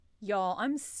Y'all,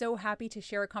 I'm so happy to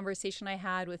share a conversation I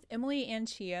had with Emily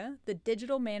Anchia, the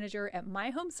digital manager at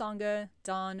My Home Sangha,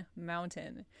 Dawn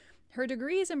Mountain. Her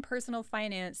degree is in personal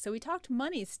finance, so we talked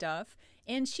money stuff,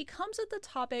 and she comes at the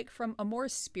topic from a more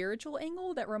spiritual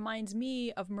angle that reminds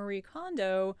me of Marie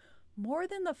Kondo more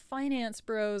than the finance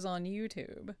bros on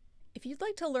YouTube. If you'd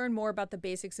like to learn more about the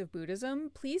basics of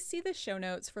Buddhism, please see the show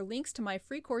notes for links to my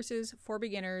free courses for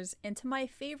beginners and to my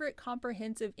favorite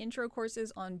comprehensive intro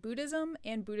courses on Buddhism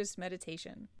and Buddhist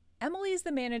meditation. Emily is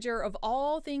the manager of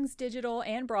all things digital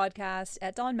and broadcast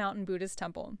at Dawn Mountain Buddhist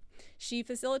Temple. She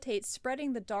facilitates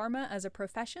spreading the Dharma as a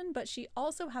profession, but she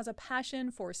also has a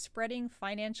passion for spreading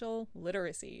financial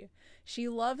literacy. She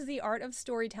loves the art of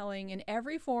storytelling in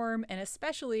every form, and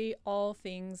especially all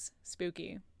things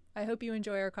spooky. I hope you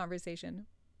enjoy our conversation.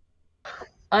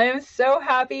 I am so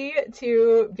happy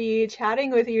to be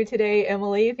chatting with you today,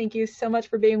 Emily. Thank you so much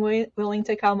for being willing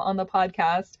to come on the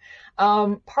podcast.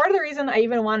 Part of the reason I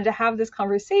even wanted to have this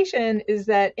conversation is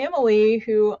that Emily,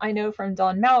 who I know from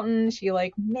Dawn Mountain, she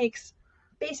makes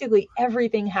basically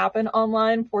everything happen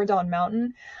online for Dawn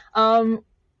Mountain.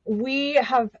 We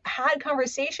have had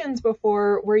conversations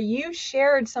before where you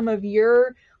shared some of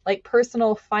your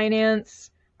personal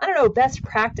finance, I don't know, best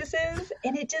practices.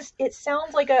 And it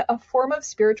sounds like a form of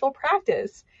spiritual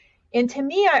practice. And to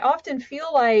me, I often feel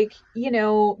like,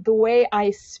 the way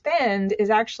I spend is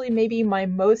actually maybe my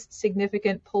most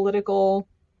significant political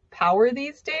power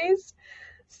these days.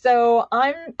 So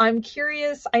I'm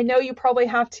curious. I know you probably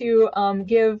have to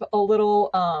give a little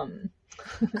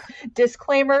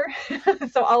disclaimer.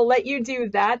 So I'll let you do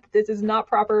that. This is not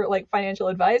proper financial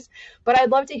advice, but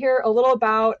I'd love to hear a little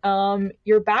about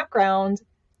your background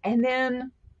and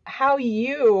then how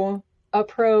you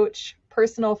approach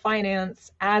personal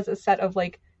finance as a set of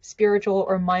spiritual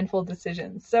or mindful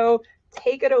decisions. So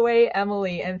take it away,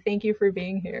 Emily, and thank you for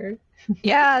being here.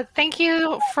 Yeah, thank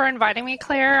you for inviting me,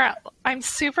 Claire. I'm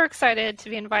super excited to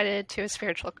be invited to a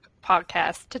spiritual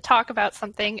podcast to talk about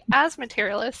something as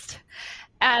materialist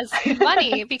as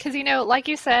money, because, like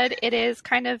you said, it is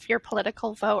kind of your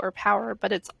political vote or power,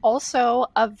 but it's also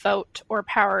a vote or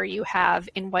power you have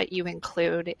in what you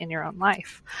include in your own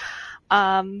life.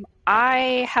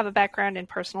 I have a background in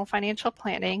personal financial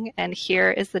planning, and here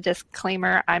is the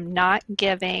disclaimer. I'm not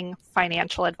giving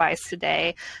financial advice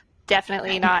today,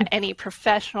 definitely not any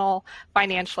professional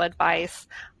financial advice.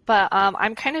 But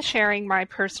I'm kind of sharing my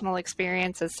personal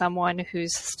experience as someone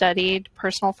who's studied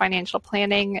personal financial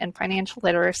planning and financial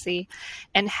literacy,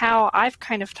 and how I've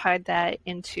kind of tied that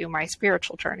into my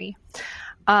spiritual journey.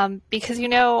 Because, we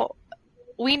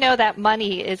know that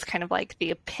money is kind of like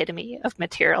the epitome of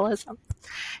materialism.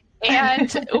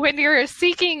 And when you're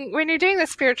doing the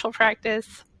spiritual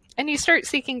practice and you start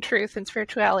seeking truth and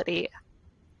spirituality,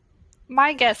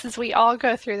 my guess is we all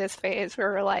go through this phase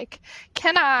where we're like,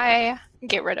 can I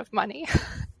get rid of money?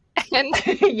 And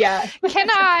yeah. Can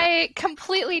I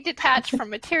completely detach from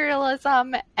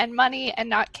materialism and money and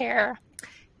not care?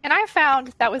 And I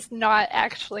found that was not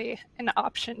actually an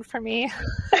option for me.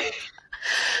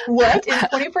 What? In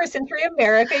 21st century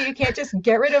America, you can't just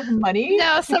get rid of money?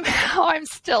 No, somehow I'm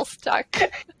still stuck.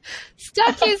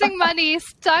 Stuck using money,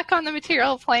 stuck on the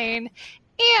material plane.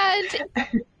 And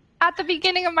at the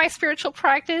beginning of my spiritual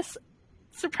practice,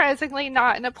 surprisingly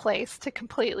not in a place to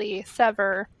completely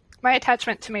sever my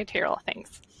attachment to material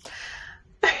things.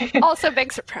 Also,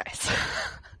 big surprise.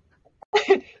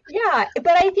 Yeah,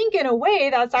 but I think in a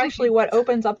way that's actually what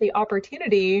opens up the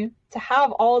opportunity to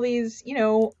have all these,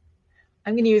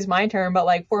 I'm going to use my term,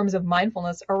 but forms of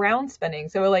mindfulness around spending.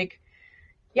 So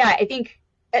yeah, I think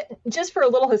just for a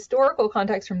little historical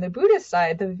context from the Buddhist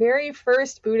side, the very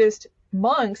first Buddhist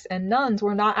monks and nuns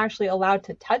were not actually allowed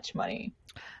to touch money.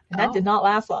 And that did not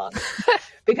last long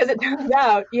because it turns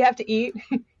out you have to eat,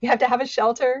 you have to have a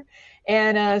shelter.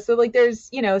 And so there's,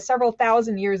 several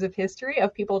thousand years of history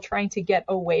of people trying to get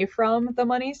away from the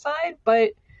money side.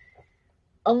 But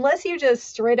unless you just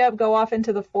straight up go off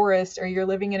into the forest or you're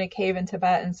living in a cave in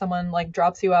Tibet and someone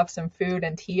drops you off some food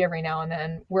and tea every now and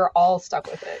then, we're all stuck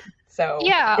with it. So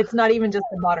yeah, it's not even just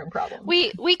a modern problem.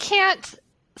 We can't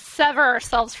sever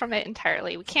ourselves from it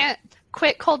entirely. We can't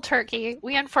quit cold turkey.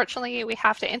 We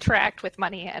have to interact with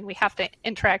money, and we have to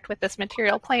interact with this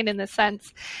material plane in this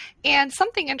sense. And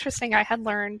something interesting I had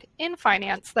learned in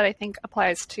finance that I think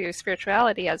applies to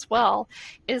spirituality as well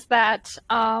is that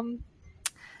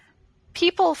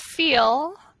people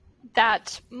feel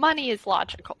that money is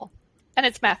logical and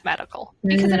it's mathematical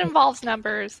because it involves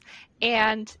numbers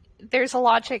and there's a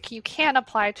logic you can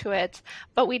apply to it.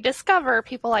 But we discover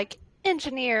people like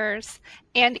engineers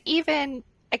and even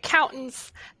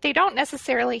accountants, they don't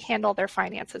necessarily handle their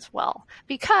finances well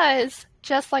because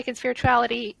just like in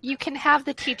spirituality, you can have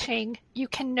the teaching, you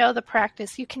can know the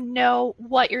practice, you can know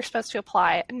what you're supposed to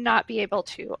apply and not be able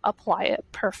to apply it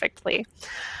perfectly.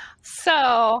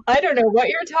 So I don't know what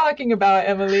you're talking about,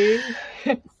 Emily.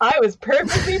 I was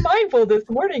perfectly mindful this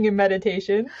morning in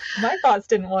meditation. My thoughts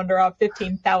didn't wander off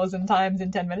 15,000 times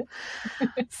in 10 minutes.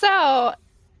 So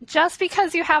just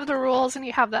because you have the rules and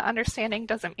you have the understanding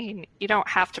doesn't mean you don't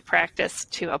have to practice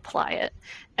to apply it.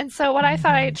 And so what I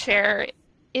thought I'd share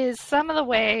is some of the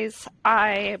ways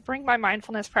I bring my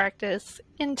mindfulness practice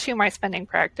into my spending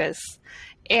practice,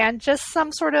 and just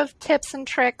some sort of tips and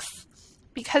tricks,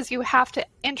 because you have to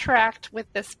interact with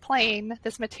this plane,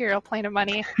 this material plane of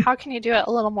money. How can you do it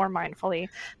a little more mindfully?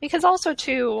 Because also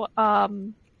too,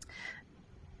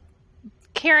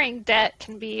 carrying debt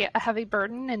can be a heavy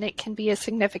burden, and it can be a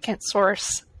significant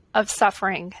source of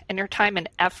suffering and your time and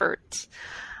effort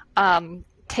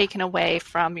taken away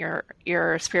from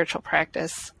your spiritual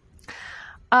practice.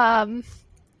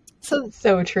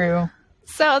 So true.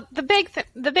 So the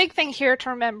big thing here to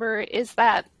remember is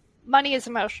that money is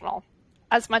emotional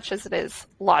as much as it is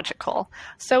logical.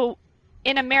 So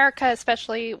in America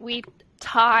especially, we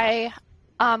tie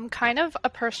kind of a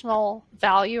personal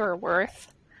value or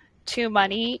worth to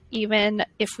money, even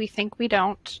if we think we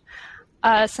don't.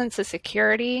 A sense of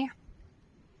security.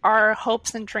 Our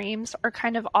hopes and dreams are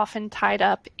kind of often tied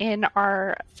up in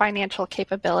our financial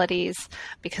capabilities,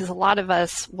 because a lot of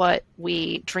us, what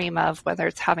we dream of, whether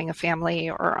it's having a family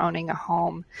or owning a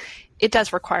home, it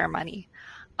does require money.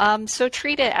 So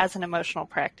treat it as an emotional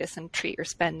practice, and treat your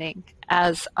spending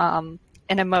as an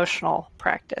emotional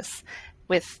practice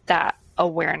with that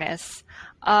awareness.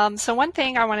 So one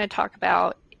thing I want to talk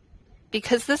about,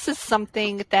 because this is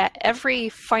something that every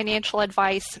financial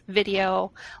advice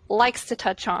video likes to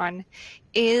touch on,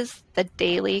 is the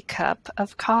daily cup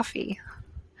of coffee.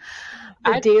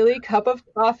 Daily cup of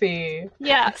coffee.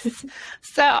 Yes.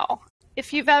 So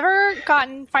if you've ever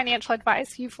gotten financial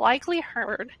advice, you've likely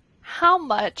heard how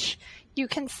much you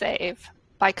can save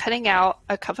by cutting out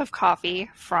a cup of coffee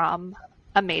from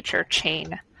a major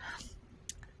chain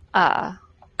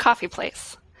coffee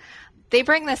place. They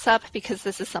bring this up because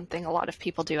this is something a lot of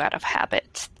people do out of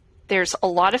habit. There's a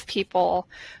lot of people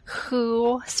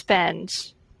who spend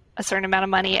a certain amount of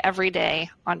money every day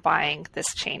on buying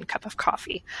this chain cup of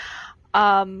coffee.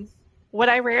 What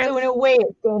I rarely... So in a way,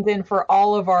 it stands in for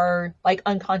all of our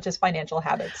unconscious financial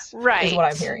habits, right, is what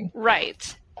I'm hearing.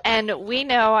 Right. And we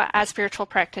know as spiritual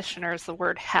practitioners, the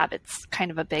word habit's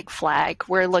kind of a big flag.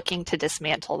 We're looking to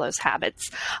dismantle those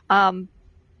habits.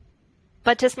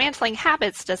 But dismantling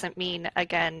habits doesn't mean,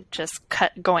 again, just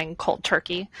going cold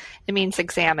turkey. It means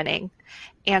examining.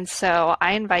 And so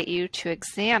I invite you to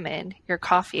examine your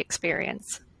coffee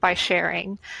experience by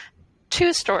sharing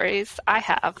 2 stories I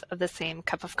have of the same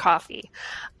cup of coffee.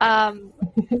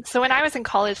 So when I was in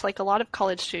college, like a lot of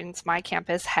college students, my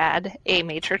campus had a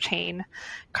major chain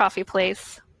coffee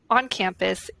place on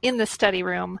campus in the study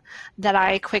room that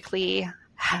I quickly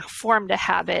formed a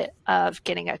habit of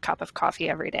getting a cup of coffee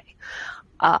every day.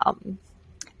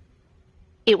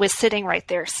 It was sitting right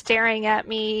there staring at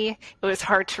me. It was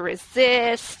hard to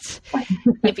resist.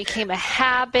 It became a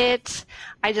habit.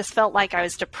 I just felt like I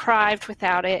was deprived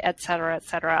without it, et cetera, et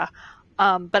cetera.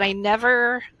 But I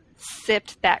never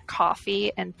sipped that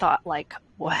coffee and thought like,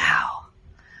 wow,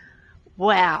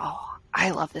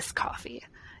 I love this coffee.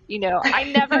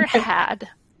 I never had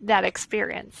that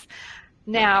experience.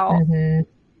 Now,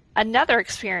 another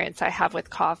experience I have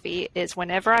with coffee is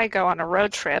whenever I go on a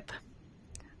road trip,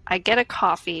 I get a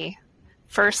coffee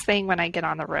first thing when I get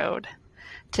on the road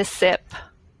to sip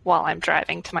while I'm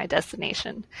driving to my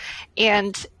destination.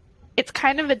 And it's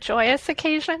kind of a joyous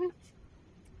occasion.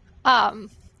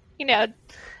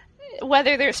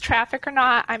 Whether there's traffic or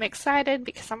not, I'm excited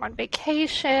because I'm on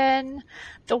vacation.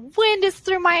 The wind is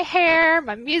through my hair.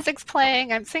 My music's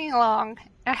playing. I'm singing along.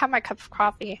 I have my cup of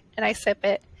coffee and I sip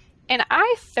it. And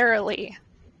I thoroughly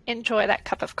enjoy that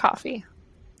cup of coffee.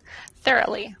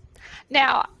 Thoroughly.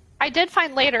 Now, I did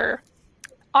find later,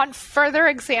 on further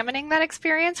examining that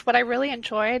experience, what I really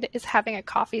enjoyed is having a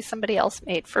coffee somebody else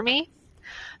made for me.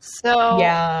 So,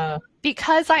 yeah,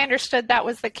 because I understood that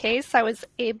was the case, I was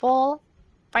able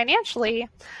financially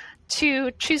to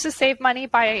choose to save money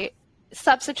by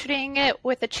substituting it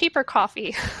with a cheaper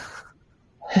coffee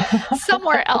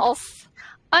somewhere else.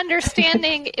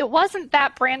 Understanding it wasn't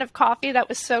that brand of coffee that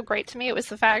was so great to me. It was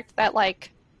the fact that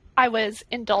I was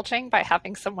indulging by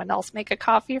having someone else make a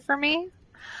coffee for me.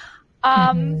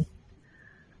 But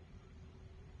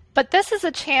this is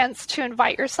a chance to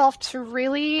invite yourself to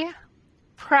really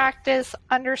practice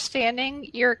understanding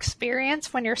your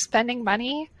experience when you're spending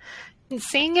money and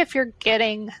seeing if you're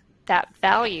getting that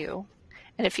value,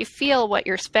 and if you feel what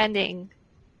you're spending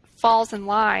falls in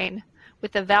line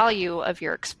with the value of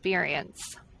your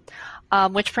experience.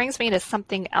 Which brings me to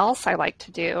something else I like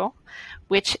to do,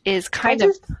 which is I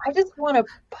just want to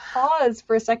pause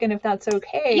for a second, if that's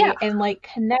okay, yeah. and like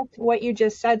connect what you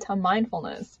just said to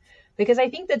mindfulness, because I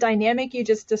think the dynamic you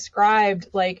just described,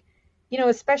 like, you know,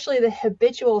 especially the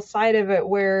habitual side of it,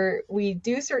 where we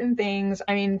do certain things.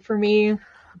 I mean, for me,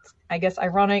 it's, I guess,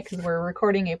 ironic because we're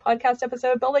recording a podcast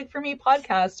episode, but like for me,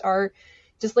 podcasts are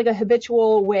just like a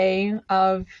habitual way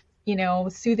of, you know,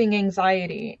 soothing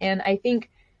anxiety. And I think,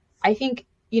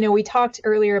 you know, we talked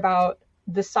earlier about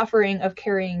the suffering of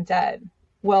carrying debt.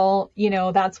 Well, you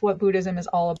know, that's what Buddhism is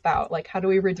all about. Like, how do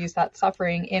we reduce that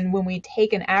suffering? And when we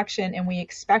take an action and we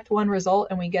expect one result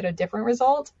and we get a different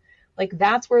result, like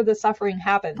that's where the suffering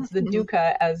happens, the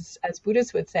dukkha, as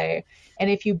Buddhists would say. And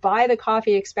if you buy the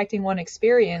coffee expecting one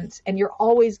experience and you're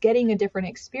always getting a different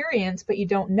experience, but you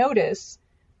don't notice,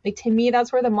 like, to me,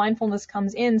 that's where the mindfulness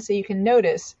comes in. So you can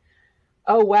notice,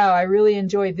 oh, wow, I really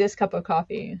enjoy this cup of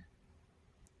coffee.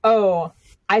 Oh,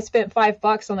 I spent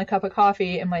 $5 on the cup of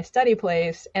coffee in my study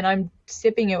place and I'm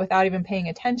sipping it without even paying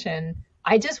attention.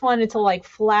 I just wanted to like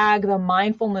flag the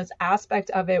mindfulness aspect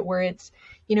of it, where it's,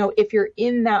 you know, if you're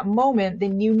in that moment,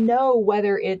 then you know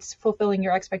whether it's fulfilling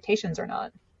your expectations or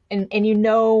not. And you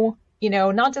know,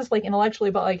 not just like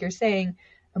intellectually, but like you're saying,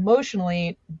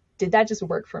 emotionally, did that just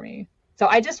work for me? So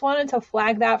I just wanted to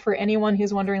flag that for anyone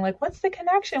who's wondering, like, what's the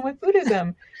connection with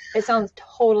Buddhism? It sounds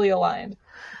totally aligned.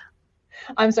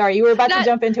 I'm sorry, you were about to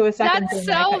jump into a second thing.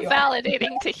 That's so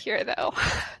validating to hear, though,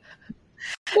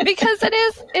 because it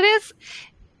is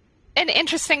an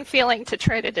interesting feeling to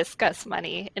try to discuss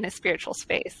money in a spiritual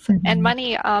space. Mm-hmm. And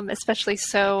money, especially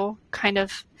so kind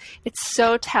of, it's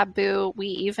so taboo. We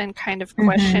even kind of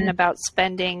question about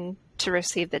spending to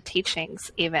receive the teachings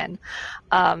even.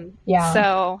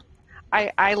 So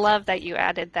I love that you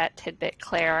added that tidbit,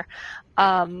 Claire.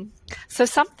 So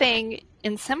something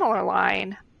in similar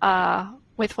line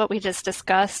with what we just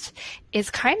discussed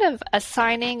is kind of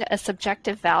assigning a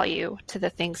subjective value to the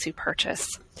things you purchase.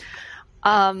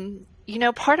 You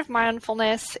know, part of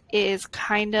mindfulness is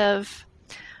kind of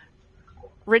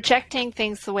rejecting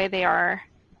things the way they are,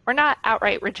 or not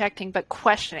outright rejecting, but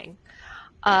questioning,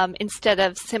 instead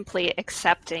of simply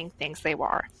accepting things they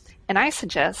are. And I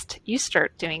suggest you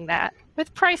start doing that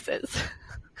with prices.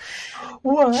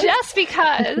 What? Just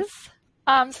because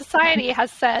society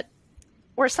has set,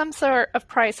 or some sort of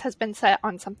price has been set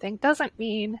on something, doesn't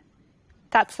mean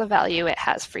that's the value it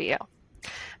has for you.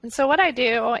 And so what I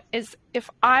do is, if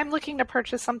I'm looking to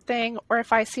purchase something, or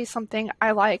if I see something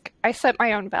I like, I set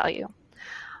my own value.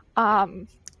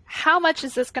 How much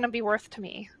is this going to be worth to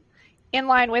me? In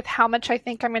line with how much I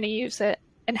think I'm going to use it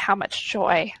and how much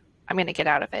joy I'm going to get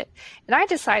out of it. And I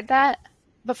decide that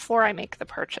before I make the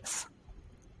purchase.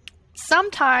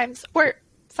 I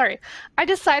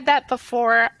decide that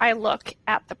before I look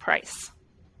at the price.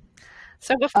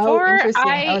 So before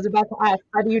I was about to ask,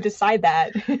 how do you decide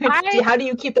that? How do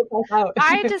you keep the price out?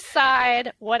 I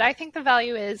decide what I think the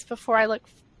value is before I look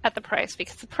at the price,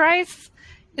 because the price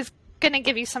is going to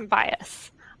give you some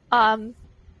bias.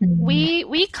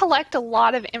 We collect a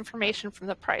lot of information from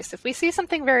the price. If we see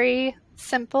something very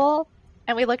simple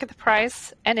and we look at the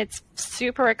price and it's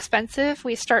super expensive,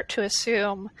 we start to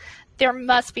assume there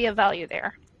must be a value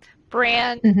there.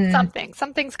 Brand,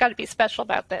 something's got to be special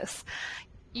about this.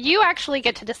 You actually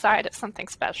get to decide if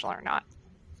something's special or not.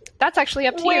 That's actually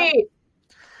up to you.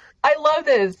 I love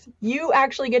this. You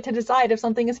actually get to decide if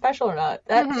something is special or not.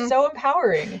 That's so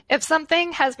empowering. If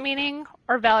something has meaning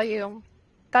or value,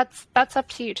 that's up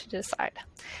to you to decide.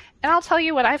 And I'll tell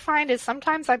you what I find is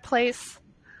sometimes I place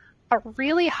a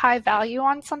really high value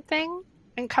on something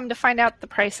and come to find out the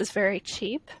price is very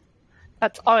cheap.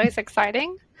 That's always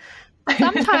exciting.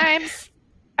 Sometimes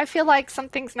I feel like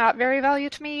something's not very value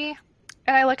to me,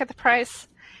 and I look at the price,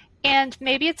 and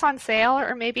maybe it's on sale,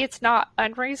 or maybe it's not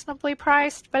unreasonably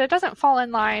priced, but it doesn't fall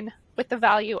in line with the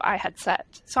value I had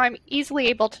set. So I'm easily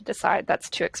able to decide that's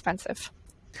too expensive.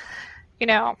 You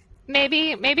know,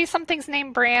 maybe something's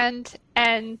name brand,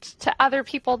 and to other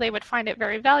people they would find it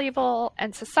very valuable,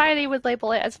 and society would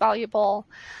label it as valuable.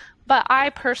 But I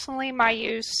personally, my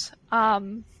use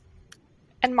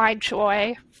and my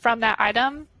joy from that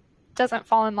item doesn't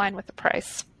fall in line with the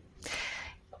price.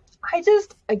 I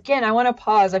want to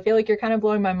pause. I feel like you're kind of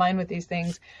blowing my mind with these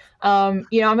things. I'm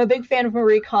a big fan of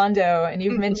Marie Kondo, and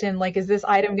you've mentioned, like, is this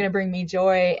item going to bring me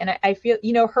joy? And I feel,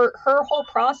 her whole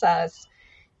process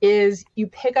is you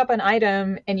pick up an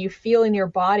item and you feel in your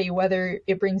body whether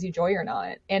it brings you joy or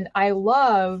not. And I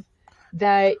love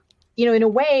that, in a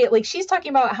way, like she's talking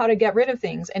about how to get rid of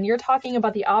things and you're talking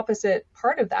about the opposite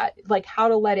part of that, like how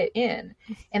to let it in.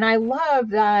 And I love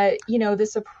that,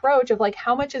 this approach of like,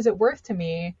 how much is it worth to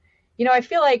me? I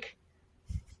feel like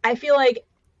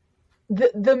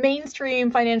the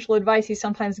mainstream financial advice you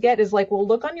sometimes get is like, well,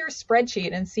 look on your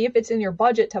spreadsheet and see if it's in your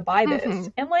budget to buy this. Mm-hmm.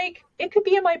 And like, it could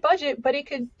be in my budget, but it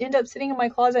could end up sitting in my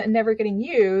closet and never getting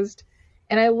used.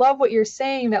 And I love what you're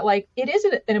saying, that like, it is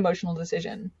an emotional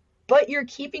decision, but you're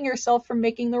keeping yourself from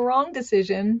making the wrong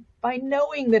decision by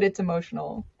knowing that it's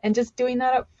emotional and just doing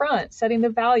that up front, setting the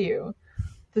value,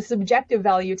 the subjective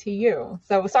value to you.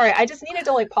 So sorry, I just needed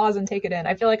to like pause and take it in.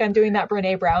 I feel like I'm doing that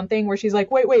Brene Brown thing where she's like,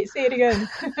 wait, say it again.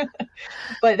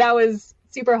 But that was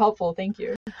super helpful. Thank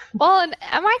you. Well, and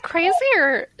am I crazy,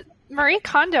 or Marie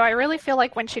Kondo, I really feel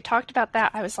like when she talked about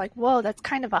that, I was like, whoa, that's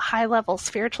kind of a high level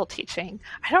spiritual teaching.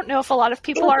 I don't know if a lot of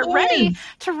people are ready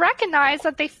to recognize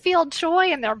that they feel joy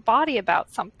in their body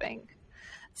about something.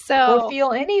 Or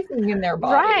feel anything in their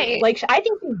body. Right. Like, I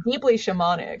think she's deeply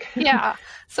shamanic. Yeah.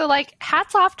 So like,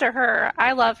 hats off to her.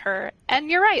 I love her. And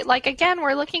you're right. Like, again,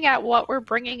 we're looking at what we're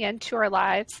bringing into our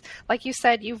lives. Like you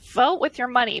said, you vote with your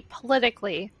money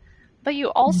politically, but you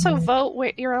also vote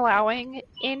what you're allowing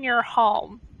in your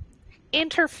home,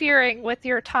 interfering with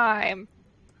your time.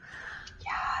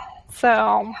 Yeah.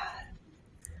 So.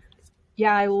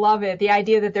 Yeah, I love it. The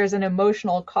idea that there's an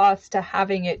emotional cost to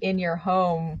having it in your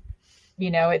home.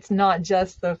 It's not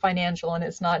just the financial, and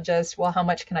it's not just, well, how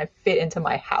much can I fit into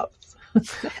my house?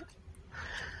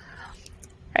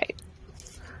 Right.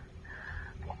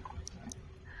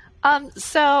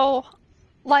 So,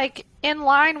 like, in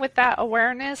line with that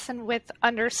awareness and with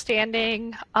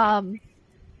understanding, so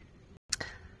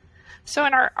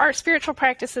in our spiritual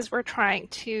practices, we're trying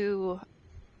to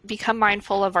become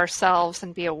mindful of ourselves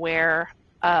and be aware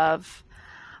of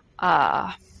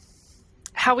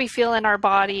how we feel in our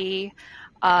body,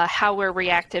 how we're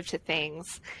reactive to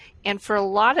things. And for a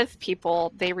lot of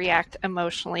people, they react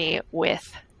emotionally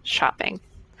with shopping.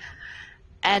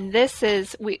 And this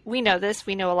is, we know this,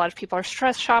 we know a lot of people are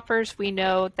stress shoppers. We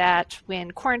know that when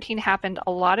quarantine happened,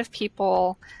 a lot of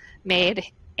people made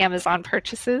Amazon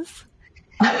purchases.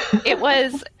 It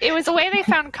was a way they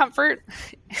found comfort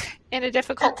in a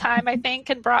difficult time, I think,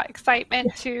 and brought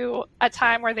excitement to a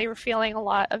time where they were feeling a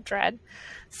lot of dread.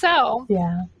 So,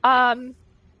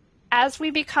 as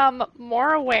we become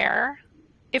more aware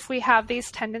if we have these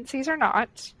tendencies or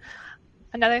not,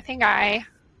 another thing I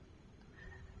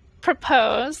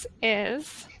propose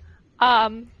is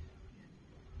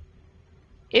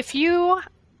if you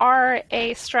are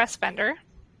a stress spender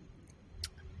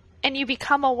and you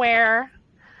become aware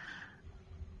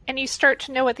and you start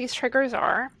to know what these triggers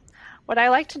are, what I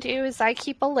like to do is I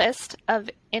keep a list of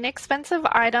inexpensive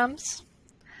items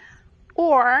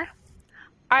or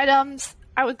items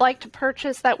I would like to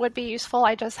purchase that would be useful.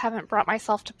 I just haven't brought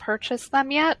myself to purchase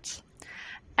them yet.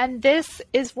 And this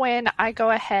is when I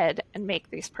go ahead and make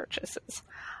these purchases.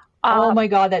 Oh my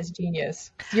God, that's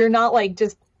genius. You're not like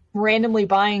just randomly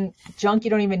buying junk you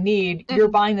don't even need. You're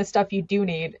buying the stuff you do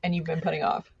need and you've been putting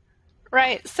off.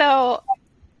 Right. So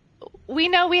we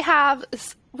know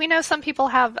some people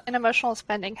have an emotional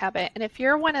spending habit. And if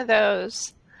you're one of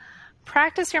those,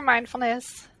 practice your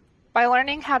mindfulness by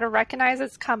learning how to recognize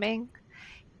it's coming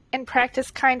and practice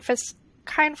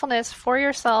kindfulness for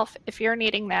yourself if you're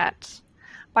needing that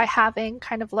by having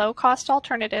kind of low-cost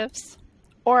alternatives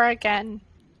or, again,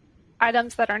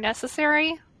 items that are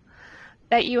necessary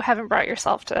that you haven't brought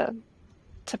yourself to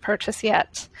purchase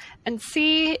yet. And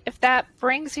see if that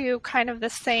brings you kind of the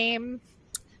same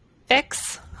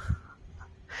fix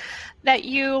that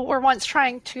you were once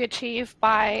trying to achieve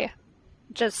by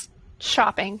just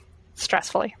shopping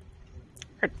stressfully.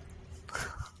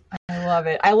 I love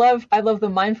it. I love the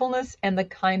mindfulness and the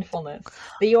kindfulness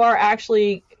that you are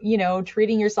actually,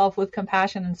 treating yourself with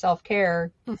compassion and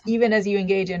self-care, even as you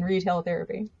engage in retail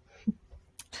therapy.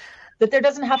 That there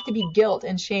doesn't have to be guilt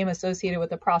and shame associated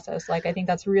with the process. Like, I think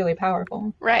that's really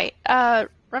powerful. Right.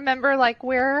 Remember, like,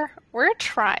 we're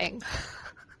trying.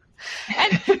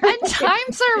 and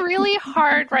times are really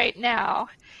hard right now.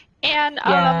 And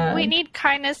we need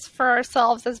kindness for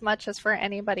ourselves as much as for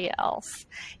anybody else.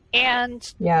 And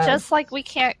just like we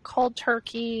can't cold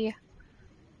turkey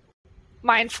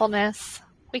mindfulness,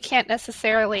 we can't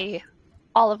necessarily,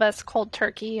 all of us, cold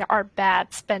turkey our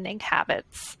bad spending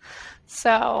habits.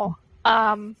 So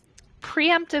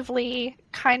preemptively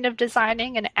kind of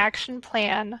designing an action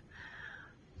plan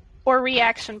or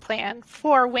reaction plan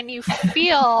for when you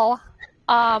feel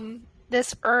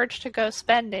this urge to go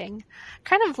spending,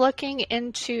 kind of looking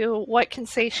into what can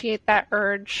satiate that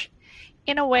urge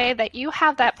in a way that you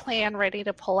have that plan ready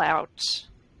to pull out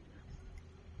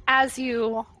as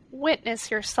you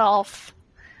witness yourself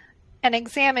and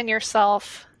examine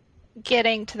yourself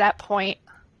getting to that point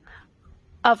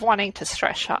of wanting to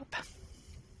stress shop?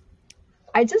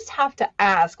 I just have to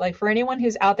ask, like, for anyone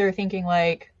who's out there thinking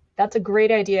like, that's a great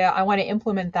idea, I want to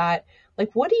implement that.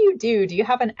 Like, what do you do? Do you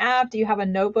have an app? Do you have a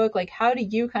notebook? Like, how do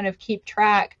you kind of keep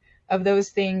track of those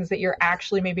things that you're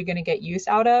actually maybe going to get use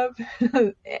out of?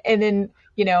 And then,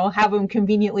 you know, have them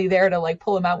conveniently there to like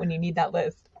pull them out when you need that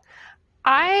list.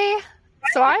 I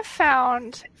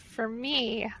found, for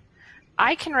me,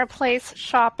 I can replace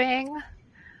shopping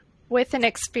with an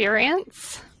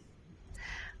experience.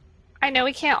 I know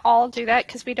we can't all do that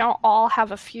because we don't all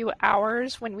have a few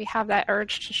hours when we have that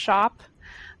urge to shop,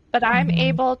 but I'm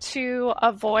able to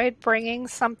avoid bringing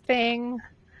something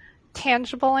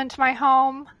tangible into my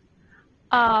home,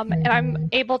 and I'm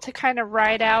able to kind of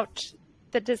ride out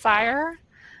the desire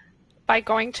by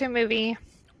going to a movie,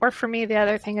 or for me, the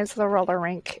other thing is the roller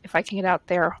rink, if I can get out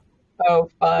there. Oh,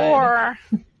 fun. Or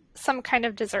some kind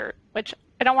of dessert, which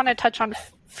I don't want to touch on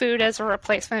food as a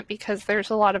replacement because there's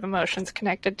a lot of emotions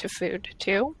connected to food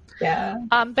too. Yeah.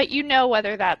 But you know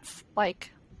whether that's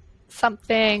like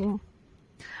something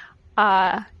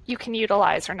you can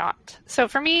utilize or not. So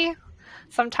for me,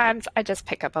 sometimes I just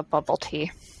pick up a bubble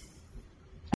tea.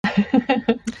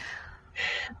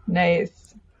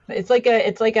 Nice. It's like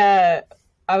a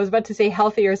I was about to say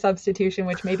healthier substitution,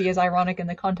 which maybe is ironic in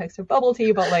the context of bubble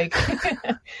tea, but like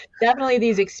definitely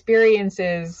these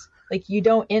experiences, like you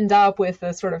don't end up with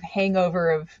a sort of hangover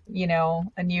of, you know,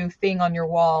 a new thing on your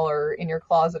wall or in your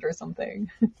closet or something.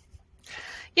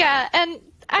 Yeah, and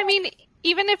I mean,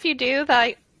 even if you do,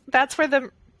 that's where the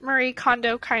Marie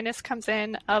Kondo kindness comes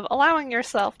in, of allowing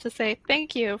yourself to say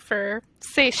thank you for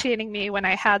satiating me when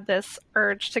I had this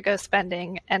urge to go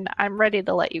spending, and I'm ready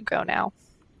to let you go now.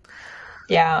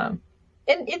 Yeah.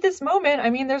 And at this moment, I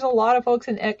mean, there's a lot of folks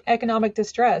in economic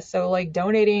distress. So like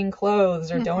donating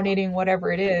clothes or donating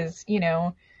whatever it is, you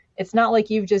know, it's not like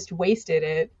you've just wasted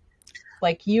it.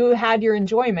 Like you had your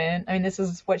enjoyment. I mean, this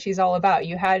is what she's all about.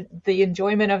 You had the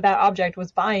enjoyment of that object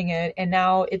was buying it, and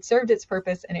now it served its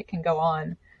purpose and it can go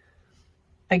on.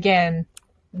 Again,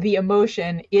 the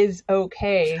emotion is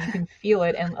okay. You can feel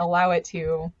it and allow it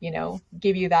to, you know,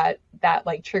 give you that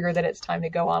like trigger that it's time to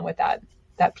go on with that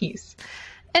piece.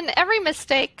 And every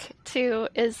mistake too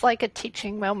is like a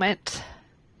teaching moment.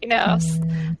 You know,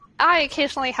 I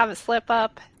occasionally have a slip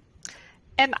up,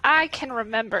 and I can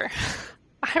remember,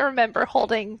 I remember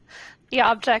holding the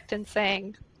object and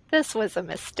saying, this was a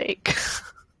mistake.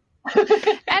 And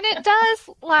it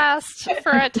does last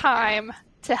for a time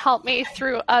to help me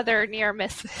through other near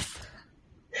misses.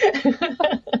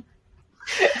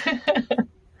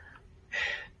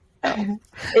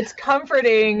 It's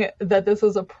comforting that this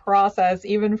was a process,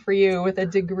 even for you with a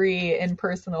degree in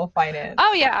personal finance.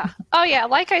 Oh yeah.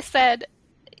 Like I said,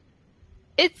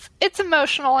 it's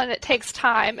emotional and it takes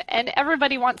time, and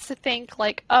everybody wants to think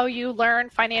like, oh, you learn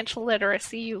financial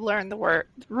literacy, you learn the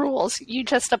rules, you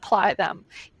just apply them.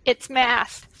 It's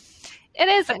math. It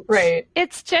isn't. Right.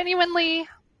 It's genuinely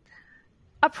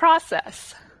a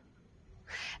process.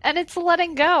 And it's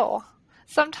letting go.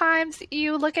 Sometimes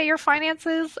you look at your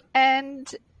finances and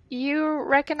you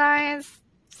recognize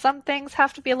some things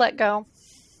have to be let go.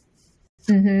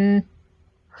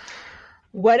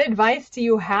 What advice do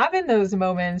you have in those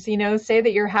moments? You know, say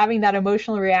that you're having that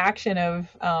emotional reaction of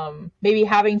maybe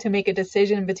having to make a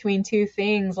decision between two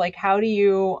things. Like, how do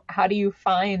you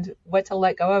find what to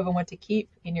let go of and what to keep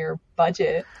in your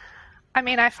budget? I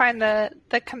mean, I find the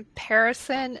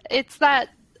comparison, it's that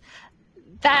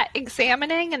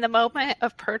examining in the moment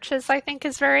of purchase, I think,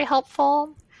 is very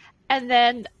helpful. And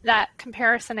then that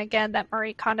comparison again that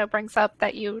Marie Kondo brings up,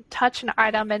 that you touch an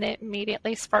item and it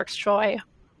immediately sparks joy,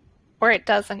 or it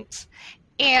doesn't.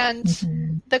 And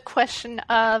the question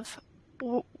of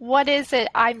what is it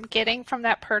I'm getting from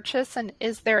that purchase, and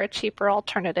is there a cheaper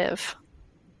alternative?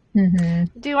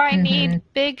 Do I need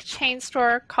big chain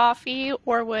store coffee,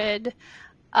 or would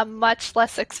a much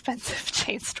less expensive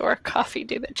chain store coffee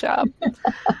do the job?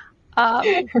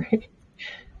 Right.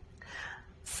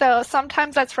 So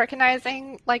sometimes that's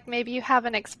recognizing, like, maybe you have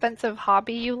an expensive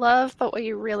hobby you love, but what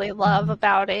you really love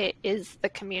about it is the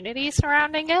community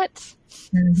surrounding it.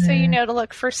 So you know to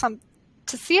look for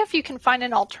to see if you can find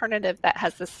an alternative that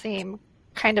has the same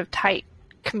kind of tight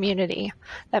community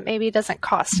that maybe doesn't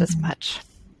cost as much.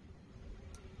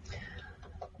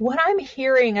 What I'm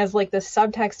hearing as like the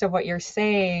subtext of what you're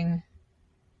saying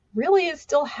really is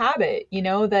still habit, you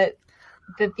know, that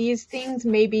these things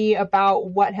may be about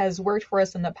what has worked for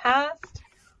us in the past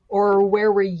or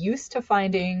where we're used to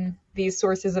finding these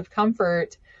sources of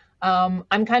comfort.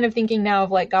 I'm kind of thinking now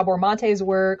of like Gabor Mate's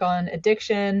work on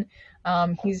addiction.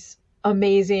 He's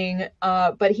amazing,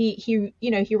 but he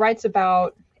writes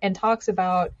about and talks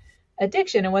about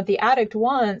addiction, and what the addict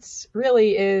wants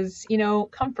really is,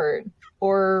 comfort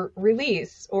or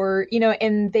release, or,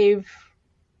 and they've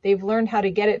learned how to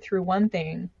get it through one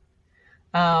thing.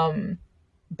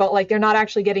 But like, they're not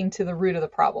actually getting to the root of the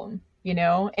problem,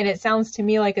 and it sounds to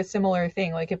me like a similar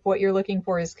thing. Like if what you're looking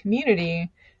for is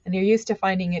community and you're used to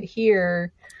finding it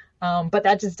here, but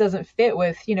that just doesn't fit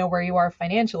with, where you are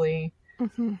financially.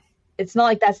 Mm-hmm. It's not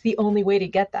like that's the only way to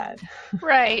get that.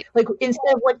 Right. Like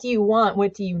instead of what do you want,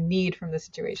 what do you need from the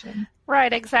situation?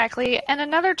 Right, exactly. And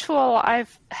another tool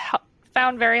I've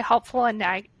found very helpful in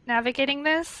navigating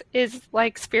this is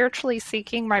like spiritually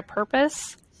seeking my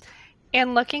purpose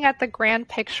and looking at the grand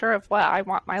picture of what I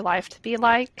want my life to be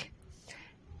like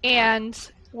and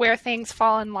where things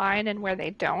fall in line and where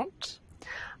they don't.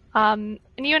 And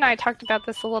you and I talked about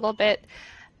this a little bit.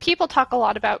 People talk a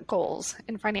lot about goals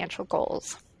and financial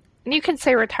goals. And you can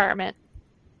say retirement.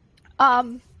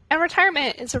 And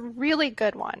retirement is a really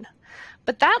good one.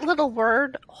 But that little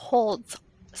word holds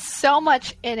so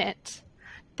much in it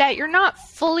that you're not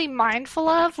fully mindful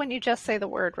of when you just say the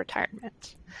word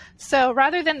retirement. So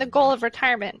rather than the goal of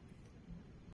retirement,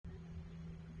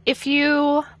 if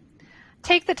you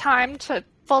take the time to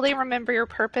fully remember your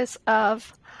purpose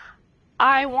of,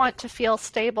 I want to feel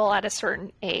stable at a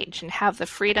certain age and have the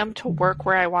freedom to work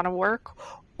where I want to work,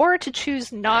 or to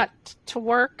choose not to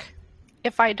work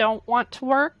if I don't want to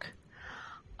work,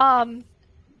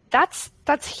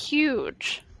 that's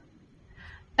huge.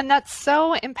 And that's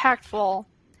so impactful.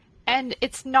 And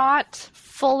it's not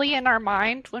fully in our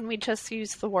mind when we just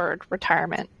use the word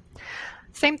retirement.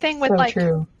 Same thing with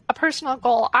a personal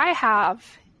goal I have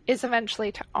is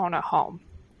eventually to own a home.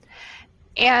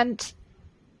 And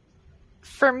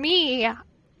for me,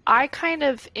 I kind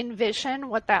of envision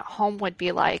what that home would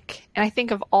be like. And I think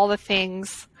of all the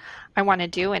things I want to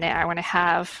do in it. I want to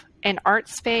have an art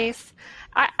space.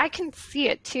 I can see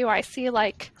it too. I see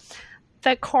like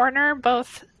the corner,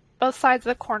 both sides of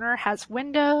the corner has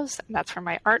windows, and that's where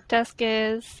my art desk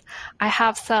is. I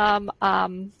have some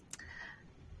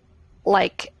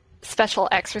like special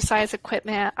exercise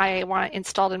equipment I want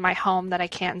installed in my home that I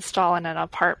can't install in an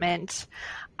apartment.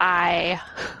 I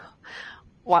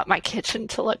want my kitchen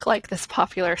to look like this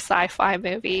popular sci-fi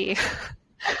movie.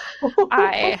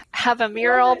 I have a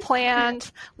mural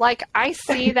planned. Like, I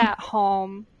see that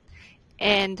home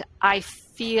and I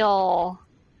feel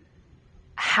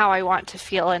how I want to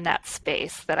feel in that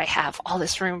space, that I have all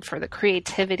this room for the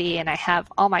creativity and I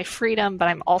have all my freedom, but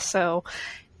I'm also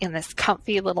in this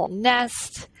comfy little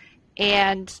nest.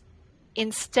 And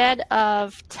instead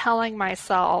of telling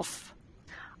myself,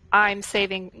 I'm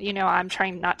saving, I'm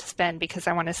trying not to spend because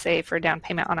I want to save for a down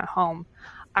payment on a home,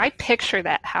 I picture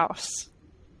that house,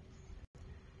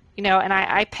 and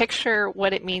I picture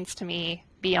what it means to me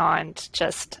beyond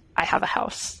just, I have a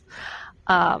house.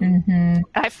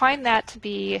 I find that to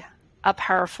be a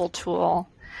powerful tool,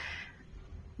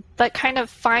 but kind of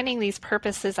finding these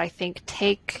purposes, I think,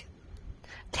 take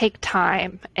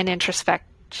time and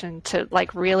introspection to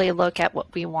like really look at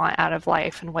what we want out of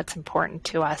life and what's important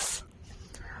to us.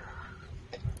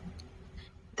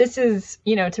 This is,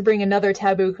 to bring another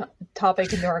taboo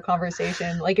topic into our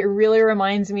conversation, like it really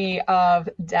reminds me of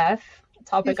death, a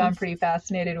topic I'm pretty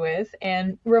fascinated with,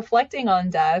 and reflecting on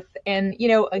death. And,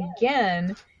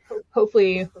 again,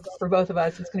 hopefully for both of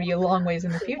us, it's going to be a long ways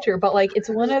in the future, but like, it's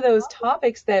one of those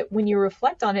topics that when you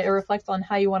reflect on it, it reflects on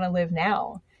how you want to live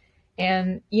now.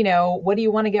 And, what do you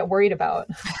want to get worried about?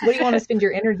 What do you want to spend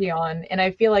your energy on? And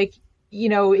I feel like,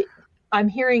 I'm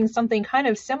hearing something kind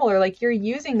of similar, like you're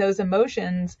using those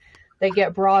emotions that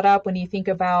get brought up when you think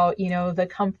about, the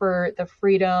comfort, the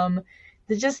freedom,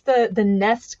 the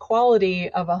nest quality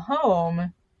of a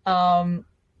home,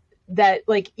 that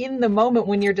like in the moment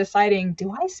when you're deciding,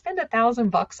 do I spend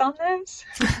 $1,000 on this?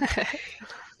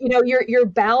 You're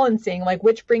balancing like,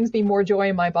 which brings me more joy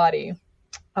in my body,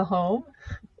 a home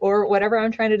or whatever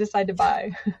I'm trying to decide to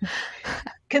buy.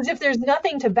 Because if there's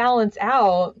nothing to balance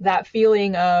out that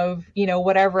feeling of,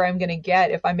 whatever I'm going to get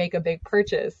if I make a big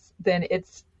purchase, then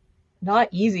it's not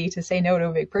easy to say no to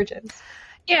a big purchase.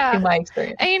 Yeah. In my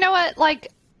experience. And you know what? Like,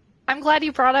 I'm glad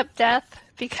you brought up death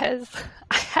because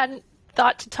I hadn't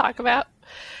thought to talk about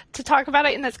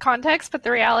it in this context. But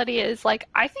the reality is, like,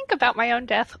 I think about my own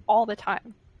death all the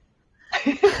time.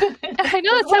 I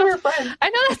know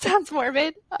that sounds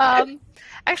morbid.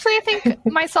 Actually, I think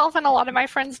myself and a lot of my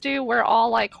friends do. We're all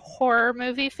like horror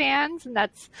movie fans, and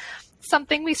that's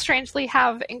something we strangely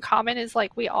have in common is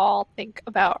like we all think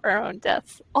about our own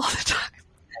deaths all the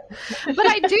time. But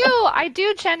I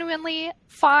do genuinely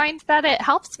find that it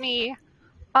helps me,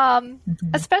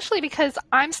 especially because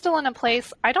I'm still in a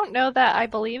place, I don't know that I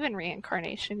believe in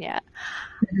reincarnation yet.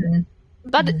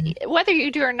 But whether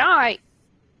you do or not,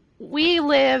 we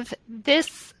live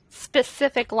this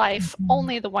specific life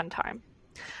only the one time.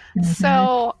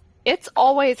 So it's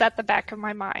always at the back of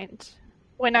my mind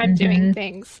when I'm doing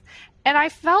things. And I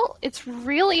felt it's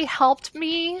really helped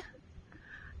me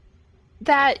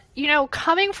that,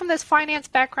 coming from this finance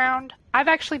background, I've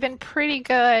actually been pretty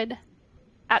good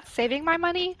at saving my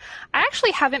money. I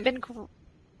actually haven't been,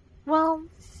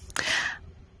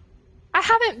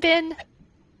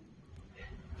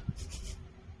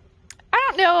 I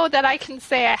don't know that I can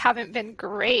say I haven't been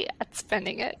great at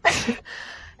spending it.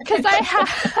 Because I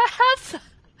have,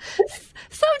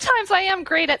 sometimes I am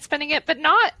great at spending it, but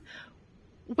not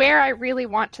where I really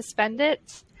want to spend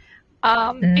it.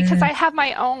 Because I have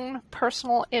my own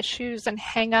personal issues and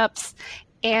hang-ups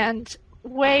and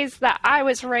ways that I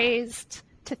was raised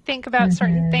to think about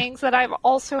certain things that I've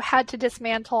also had to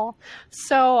dismantle.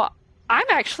 So I'm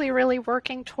actually really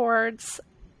working towards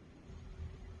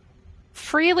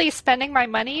freely spending my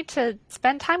money to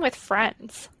spend time with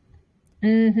friends.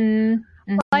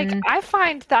 Like, I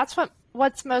find that's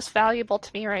what's most valuable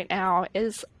to me right now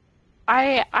is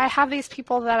I have these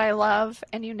people that I love,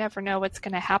 and you never know what's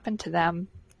going to happen to them.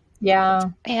 Yeah.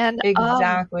 And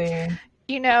exactly.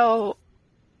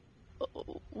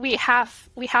 We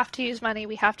have to use money.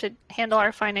 We have to handle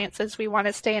our finances. We want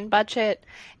to stay in budget.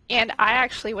 And I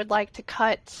actually would like to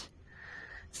cut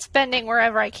spending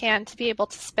wherever I can to be able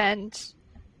to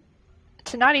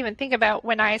not even think about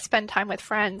when I spend time with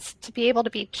friends, to be able to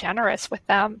be generous with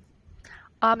them.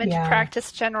 And to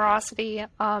practice generosity,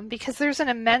 because there's an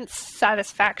immense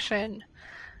satisfaction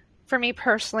for me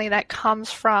personally that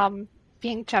comes from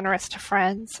being generous to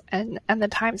friends and the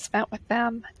time spent with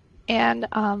them. And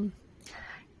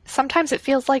sometimes it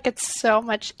feels like it's so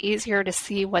much easier to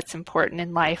see what's important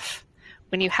in life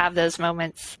when you have those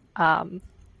moments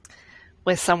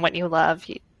with someone you love.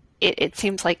 It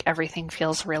seems like everything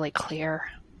feels really clear.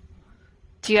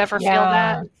 Do you ever feel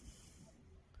that?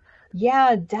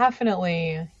 Yeah,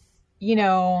 definitely.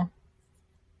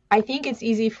 I think it's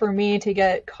easy for me to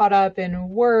get caught up in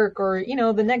work or,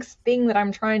 the next thing that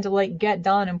I'm trying to get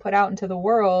done and put out into the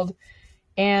world.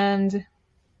 And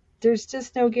there's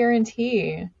just no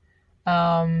guarantee.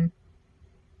 And,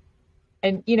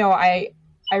 I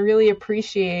really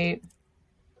appreciate,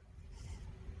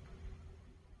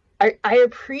 I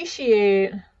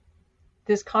appreciate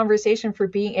this conversation for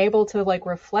being able to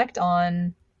reflect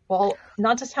on, well,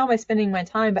 not just how am I spending my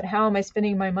time, but how am I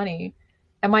spending my money?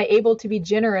 Am I able to be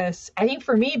generous? I think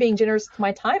for me, being generous with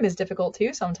my time is difficult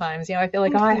too sometimes. I feel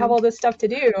like, I have all this stuff to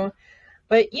do.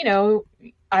 But,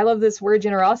 I love this word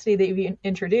generosity that you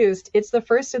introduced. It's the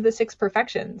first of the 6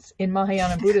 perfections in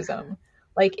Mahayana Buddhism.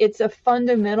 It's a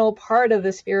fundamental part of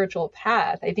the spiritual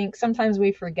path. I think sometimes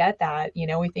we forget that,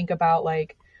 we think about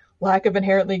lack of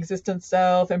inherently existent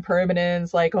self,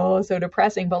 impermanence, so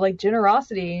depressing. But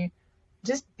generosity,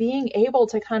 just being able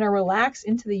to kind of relax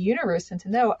into the universe and to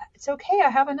know it's okay, I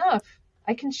have enough,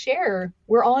 I can share,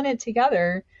 we're all in it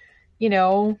together.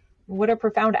 What a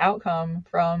profound outcome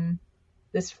from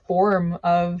this form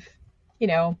of,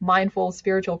 mindful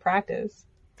spiritual practice.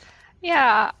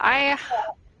 Yeah, I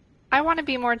want to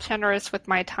be more generous with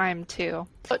my time too.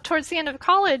 But towards the end of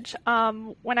college,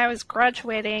 when I was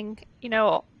graduating,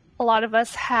 a lot of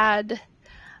us had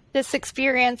this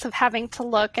experience of having to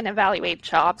look and evaluate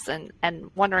jobs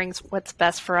and wondering what's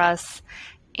best for us.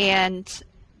 And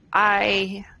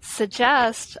I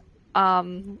suggest,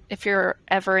 if you're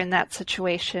ever in that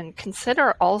situation,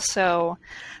 consider also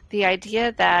the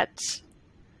idea that,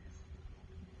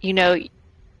 the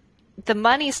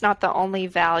money's not the only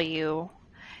value.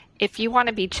 If you want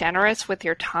to be generous with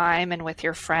your time and with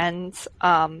your friends,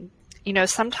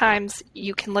 sometimes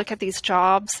you can look at these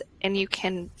jobs and you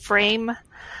can frame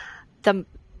the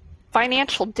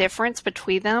financial difference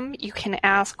between them. You can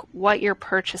ask what you're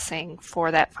purchasing for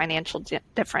that financial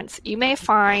difference. You may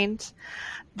find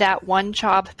that one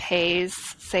job pays,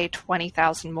 say,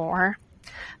 $20,000 more,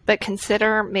 but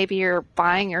consider maybe you're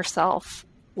buying yourself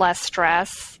less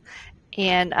stress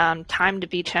and time to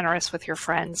be generous with your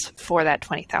friends for that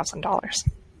 $20,000.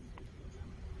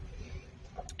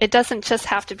 It doesn't just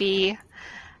have to be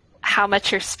how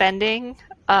much you're spending.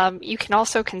 You can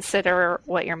also consider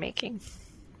what you're making.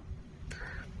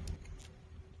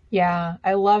 Yeah,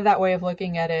 I love that way of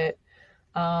looking at it.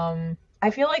 I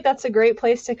feel like that's a great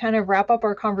place to kind of wrap up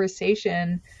our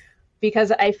conversation,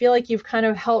 because I feel like you've kind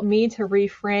of helped me to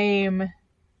reframe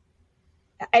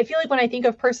I feel like when I think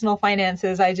of personal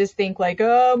finances, I just think like,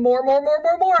 more.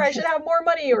 I should have more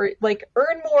money, or like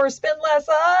earn more, spend less.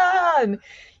 And,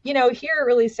 here it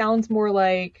really sounds more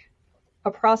like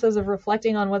a process of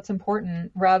reflecting on what's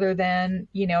important rather than,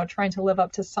 trying to live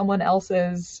up to someone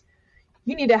else's,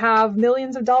 you need to have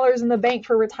millions of dollars in the bank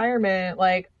for retirement.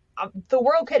 Like, the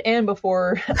world could end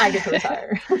before I get to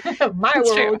retire. My That's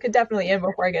world true. could definitely end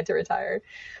before I get to retire.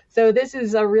 So this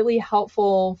is a really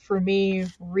helpful for me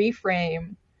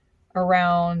reframe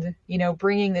around,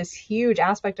 bringing this huge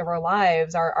aspect of our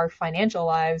lives, our financial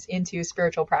lives, into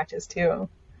spiritual practice too.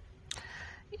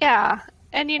 Yeah.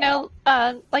 And,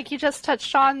 like you just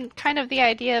touched on, kind of the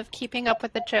idea of keeping up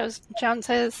with the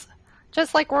Joneses,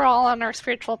 just like we're all on our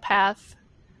spiritual path.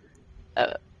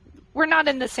 We're not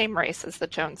in the same race as the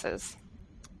Joneses.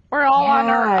 We're all on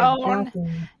our own,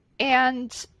 exactly.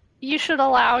 and you should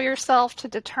allow yourself to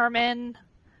determine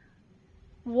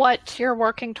what you're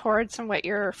working towards and what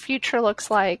your future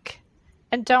looks like,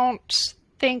 and don't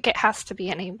think it has to be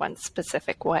any one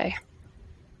specific way.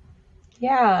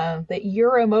 Yeah, that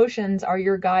your emotions are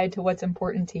your guide to what's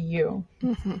important to you.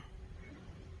 Mm-hmm.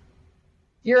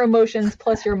 Your emotions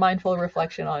plus your mindful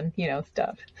reflection on,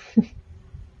 stuff.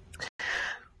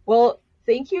 Well,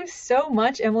 thank you so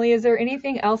much, Emily. Is there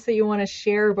anything else that you want to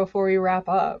share before we wrap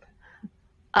up?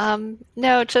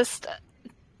 No, just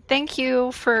thank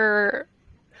you for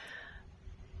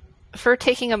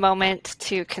taking a moment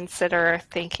to consider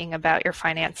thinking about your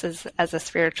finances as a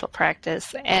spiritual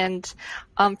practice. And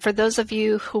for those of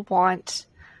you who want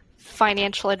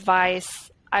financial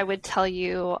advice, I would tell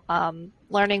you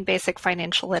learning basic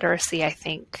financial literacy, I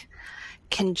think,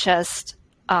 can just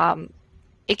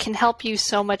it can help you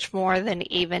so much more than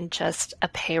even just a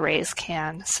pay raise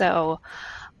can. So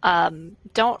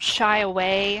don't shy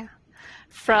away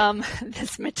from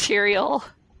this material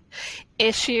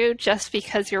issue just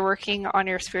because you're working on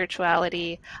your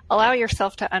spirituality. Allow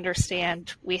yourself to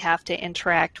understand we have to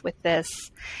interact with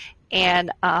this,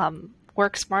 and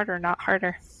work smarter, not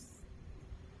harder.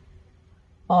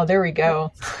 Oh, there we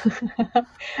go.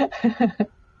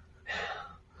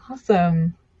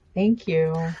 Awesome. Thank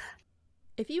you.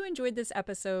 If you enjoyed this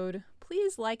episode,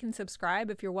 please like and subscribe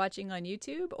if you're watching on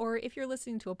YouTube, or if you're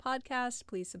listening to a podcast,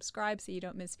 please subscribe so you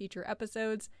don't miss future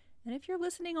episodes. And if you're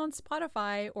listening on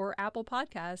Spotify or Apple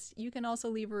Podcasts, you can also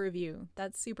leave a review.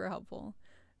 That's super helpful.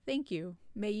 Thank you.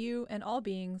 May you and all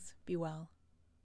beings be well.